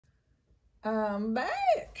I'm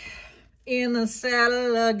back in the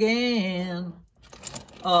saddle again.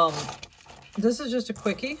 This is just a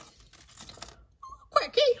quickie.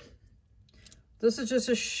 This is just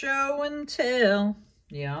a show and tell.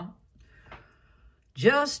 Yeah.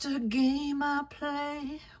 Just a game I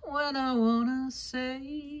play when I wanna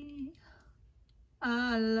say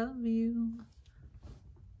I love you.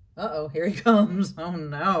 Uh-oh, here he comes. Oh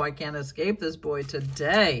no, I can't escape this boy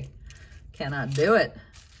today. Cannot do it.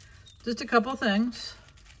 Just a couple things.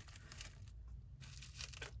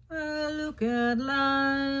 I look at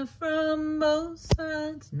life from both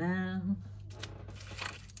sides now.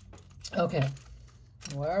 Okay,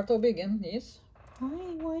 where to begin? Yes.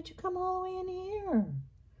 Why'd you come all the way in here?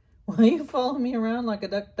 Why you follow me around like a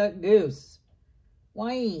duck goose?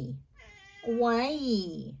 Why?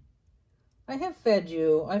 Why? I have fed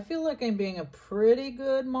you. I feel like I'm being a pretty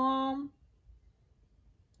good mom.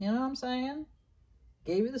 You know what I'm saying?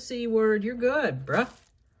 Gave you the C word. You're good, bruh.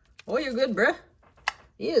 Oh, you're good, bruh.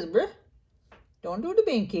 Yes, bruh. Don't do the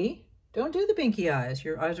binky. Don't do the binky eyes.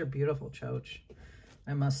 Your eyes are beautiful, Choach.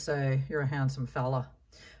 I must say, you're a handsome fella.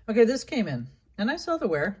 Okay, this came in. And I saw the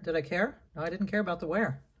wear. Did I care? No, I didn't care about the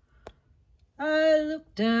wear. I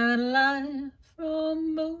looked at life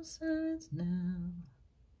from both sides now.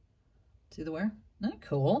 See the wear? Isn't that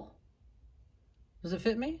cool? Does it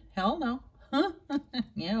fit me? Hell no.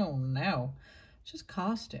 No. It's just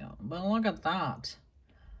costume. But look at that.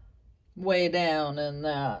 Way down in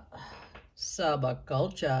that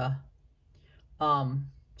subculture.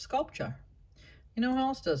 Sculpture. You know who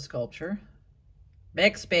else does sculpture?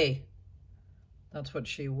 Bixby. That's what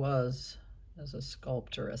she was as a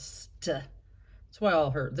sculpturist. That's why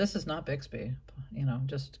all her, this is not Bixby, you know,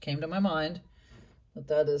 just came to my mind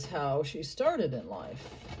that is how she started in life.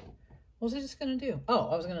 What was I just going to do? Oh,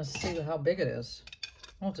 I was going to see how big it is.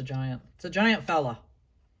 Oh, it's a giant. It's a giant fella.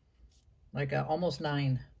 Like almost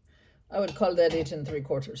 9. I would call that 8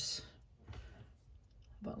 3/4.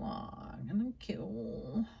 But long and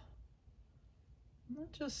cool.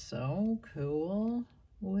 That's just so cool.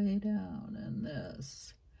 Way down in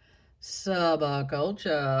this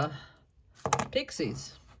subculture.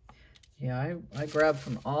 Pixies. Yeah, I grabbed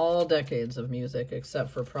from all decades of music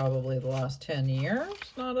except for probably the last 10 years.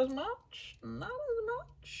 Not as much. Not as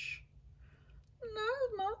much. Not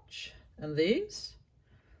as much. And these?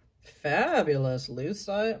 Fabulous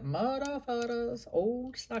lucite motherfuckers,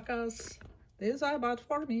 old suckers. These I bought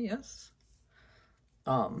for me, yes.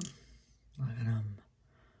 Look at them.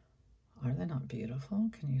 Are they not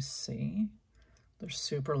beautiful? Can you see? They're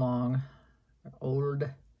super long. They're old.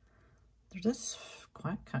 They're just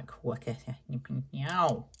quite kind of quick.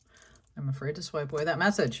 Meow. I'm afraid to swipe away that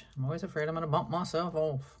message. I'm always afraid I'm going to bump myself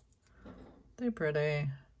off. They're pretty.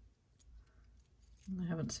 I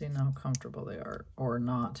haven't seen how comfortable they are or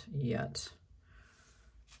not yet.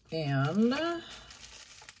 And I'm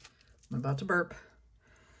about to burp.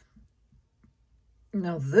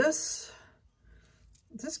 Now this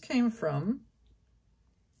came from,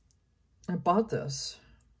 I bought this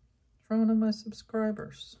from one of my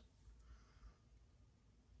subscribers.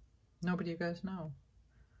 Nobody you guys know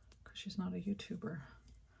because she's not a YouTuber.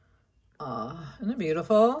 Isn't it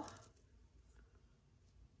beautiful?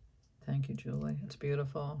 Thank you, Julie. It's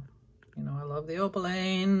beautiful. You know, I love the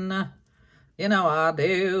opaline. You know I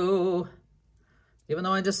do. Even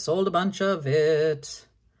though I just sold a bunch of it,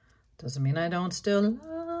 doesn't mean I don't still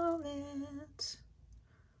love it.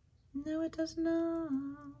 No, it does not.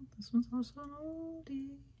 This one's also an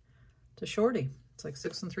oldie. It's a shorty. It's like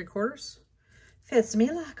 6 3/4. Fits me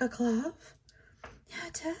like a glove. Yeah,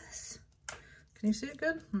 it does. Can you see it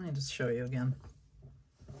good? Let me just show you again.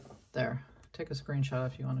 There. Take a screenshot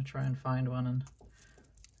if you want to try and find one and,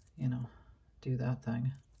 you know, do that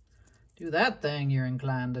thing. Do that thing you're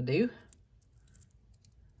inclined to do.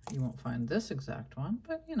 You won't find this exact one,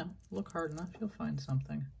 but, you know, look hard enough, you'll find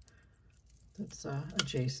something that's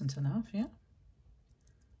adjacent enough, yeah?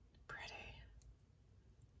 Pretty.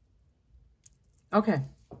 Okay.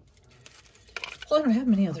 Well, I don't have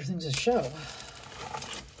many other things to show.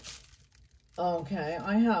 Okay,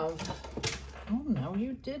 I have... Oh, no,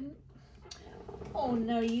 you didn't. Oh,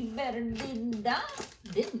 no, you better did not.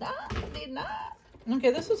 Did not.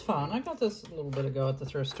 Okay, this is fun. I got this a little bit ago at the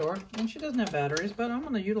thrift store. And she doesn't have batteries, but I'm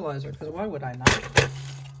going to utilize her because why would I not?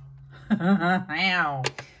 Ow.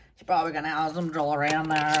 She's probably going to have some jewelry in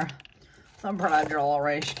there. Some pretty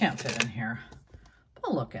jewelry. She can't fit in here.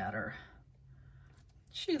 But look at her.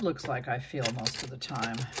 She looks like I feel most of the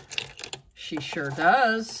time. She sure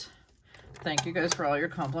does. Thank you guys for all your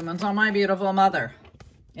compliments on my beautiful mother.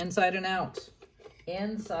 Inside and out.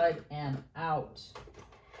 Inside and out.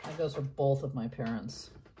 That goes for both of my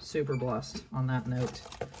parents. super blessed on that note.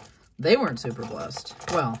 They weren't super blessed.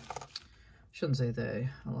 Well, shouldn't say they.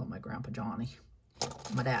 I love my Grandpa Johnny.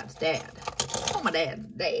 My dad's dad. Oh, my dad's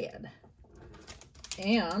dad.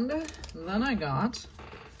 And then I got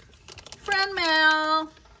friend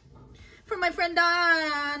mail from my friend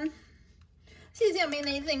Dawn. She sent me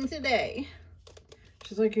anything today.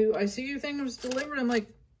 She's like, I see your thing was delivered. I'm like,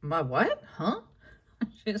 my what? Huh?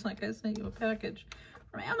 She's like, I sent you a package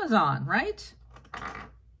from Amazon, right?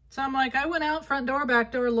 So I'm like, I went out, front door,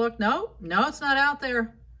 back door, looked. No, it's not out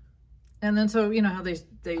there. And then so, you know how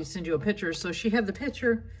they send you a picture. So she had the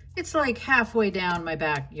picture. It's like halfway down my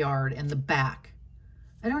backyard in the back.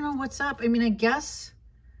 I don't know what's up. I mean, I guess,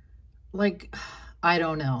 like, I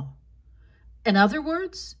don't know. In other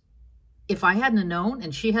words, if I hadn't have known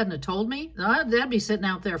and she hadn't have told me, that'd be sitting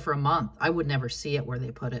out there for a month. I would never see it where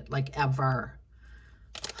they put it, like, ever.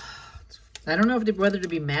 I don't know whether to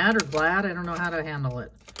be mad or glad. I don't know how to handle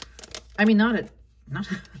it. I mean, not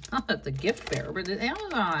at the gift fair, but at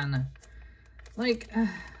Amazon. Like,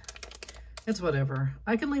 it's whatever.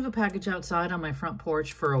 I can leave a package outside on my front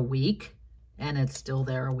porch for a week, and it's still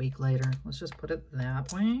there a week later. Let's just put it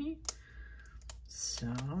that way. So,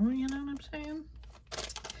 you know what I'm saying?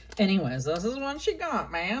 Anyways, this is what she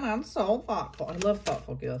got, man. I'm so thoughtful. I love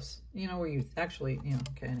thoughtful gifts. You know, where you actually, you know,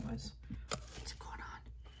 okay, anyways. What's going on?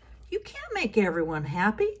 You can't make everyone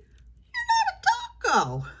happy. You're not a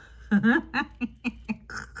taco.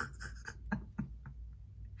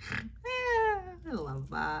 I love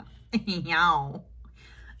that. Yow.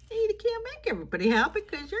 You can't make everybody happy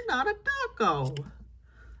because you're not a taco.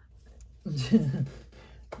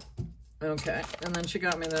 Okay, and then she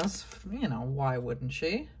got me this. You know, why wouldn't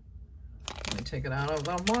she? Let me take it out of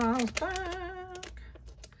the plastic.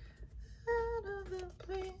 Out of the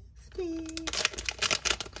plastic.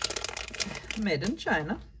 Made in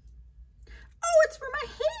China. Oh, it's for my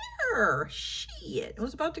hair. Shit. It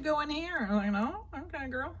was about to go in here. I'm like, no, okay,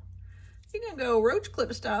 girl. You can go roach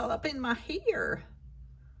clip style up in my hair.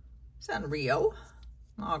 Sanrio.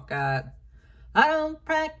 Oh, God. I don't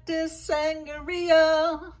practice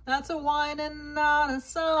sangria. That's a wine and not a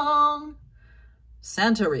song.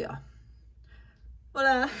 Santeria. Well,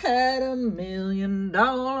 I had $1 million,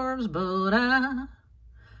 but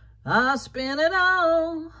I spent it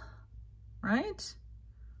all. Right?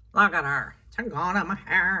 Look at her. It's gone on my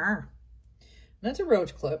hair. That's a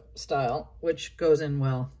roach clip style, which goes in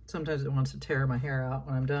well. Sometimes it wants to tear my hair out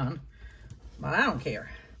when I'm done, but I don't care.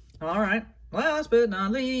 All right. Last but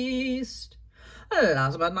not least.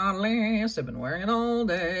 Last but not least, I've been wearing it all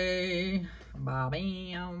day.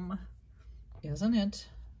 Ba-bam. Isn't it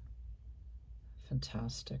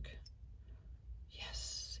fantastic?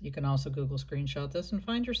 Yes. You can also Google screenshot this and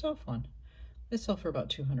find yourself one. They sell for about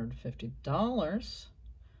 $250.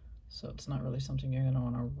 So it's not really something you're going to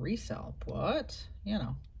want to resell, but, you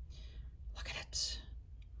know, look at it.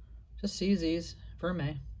 Just sees these.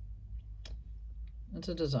 Verme. It's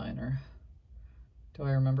a designer. Do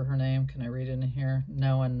I remember her name? Can I read it in here?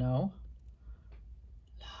 No and no.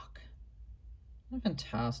 Look.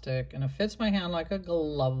 Fantastic. And it fits my hand like a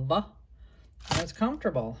glove. And it's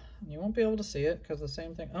comfortable. You won't be able to see it because the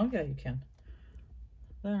same thing. Oh, yeah, you can.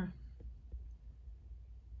 There.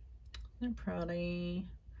 They're pretty.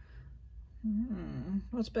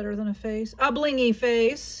 What's better than a face? A blingy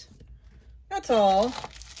face. That's all.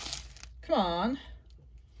 Come on.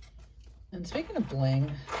 And speaking of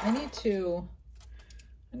bling, I need to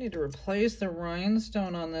replace the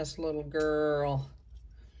rhinestone on this little girl.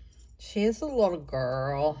 She's a little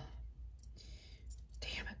girl.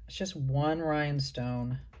 Damn it. It's just one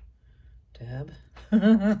rhinestone. Deb.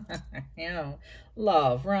 You know,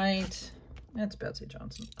 love, right? That's Betsy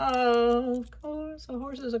Johnson. Oh, of course. A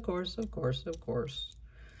horse is a course, of course, of course.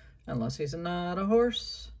 Unless he's not a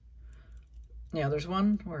horse. Yeah, there's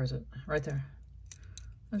one. Where is it? Right there.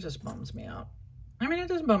 That just bums me out. I mean, it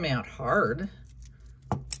doesn't bum me out hard.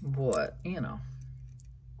 But, you know.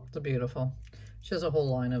 It's beautiful. She has a whole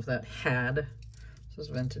line of that had. This is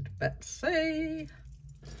vintage Betsy.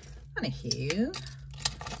 Anywho.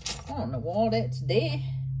 I don't know what it's there.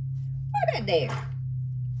 What that there?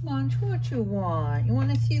 Lunch, what you want? You want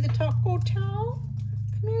to see the taco towel?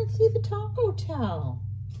 Come here and see the taco towel.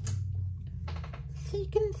 So you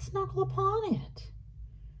can snuggle upon it.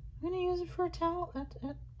 I'm going to use it for a towel.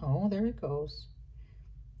 Oh, there it goes.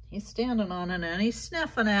 He's standing on it and he's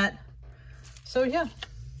sniffing it. So yeah,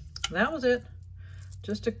 that was it.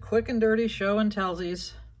 Just a quick and dirty show and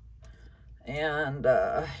tellsies. And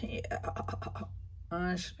yeah,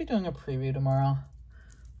 I should be doing a preview tomorrow.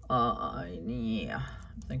 Yeah,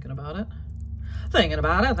 thinking about it. Thinking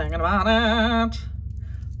about it.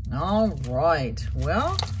 All right.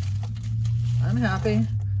 Well, I'm happy.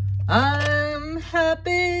 I'm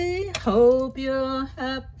happy. Hope you're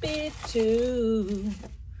happy too.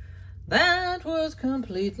 That was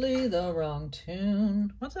completely the wrong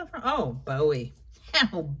tune. What's that from? Oh, Bowie.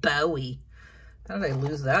 Oh, Bowie. How did I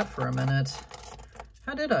lose that for a minute?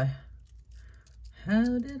 How did I?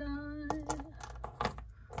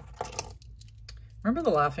 Remember the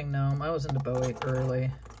Laughing Gnome? I was into Bowie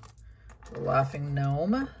early. The Laughing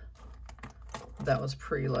Gnome. That was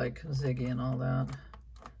pre like Ziggy and all that.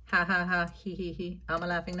 Ha ha ha, he he he. I'm a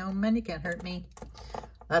laughing gnome and you can't hurt me.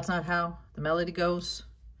 That's not how the melody goes.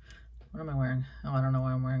 What am I wearing? Oh, I don't know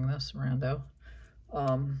why I'm wearing this rando. But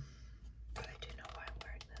I do know why I'm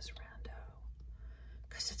wearing this rando.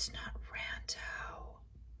 Because it's not rando.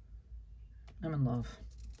 I'm in love.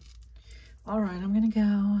 All right, I'm gonna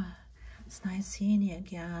go. It's nice seeing you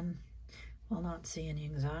again. Well, not seeing you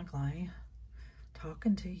exactly.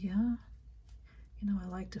 Talking to you. You know, I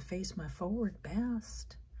like to face my forward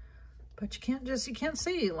best. But you can't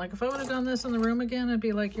see. Like, if I would have done this in the room again, I'd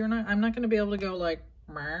be like, I'm not going to be able to go like,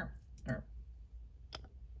 meh, or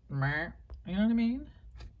meh. You know what I mean? And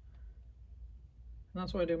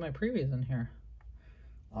that's why I do my previews in here.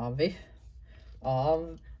 Ave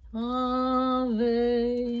Maria.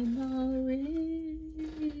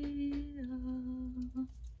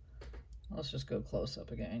 Let's just go close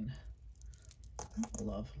up again.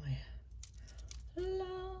 Lovely.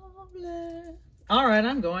 Lovely. All right,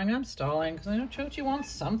 I'm stalling because I know Chochi wants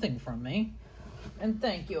something from me. And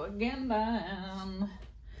thank you again, Dan,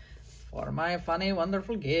 for my funny,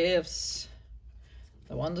 wonderful gifts.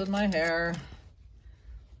 The ones in my hair.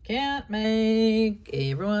 Can't make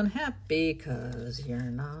everyone happy because you're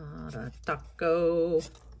not a taco.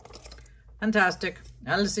 Fantastic.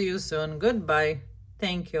 I'll see you soon. Goodbye.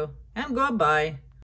 Thank you. And goodbye.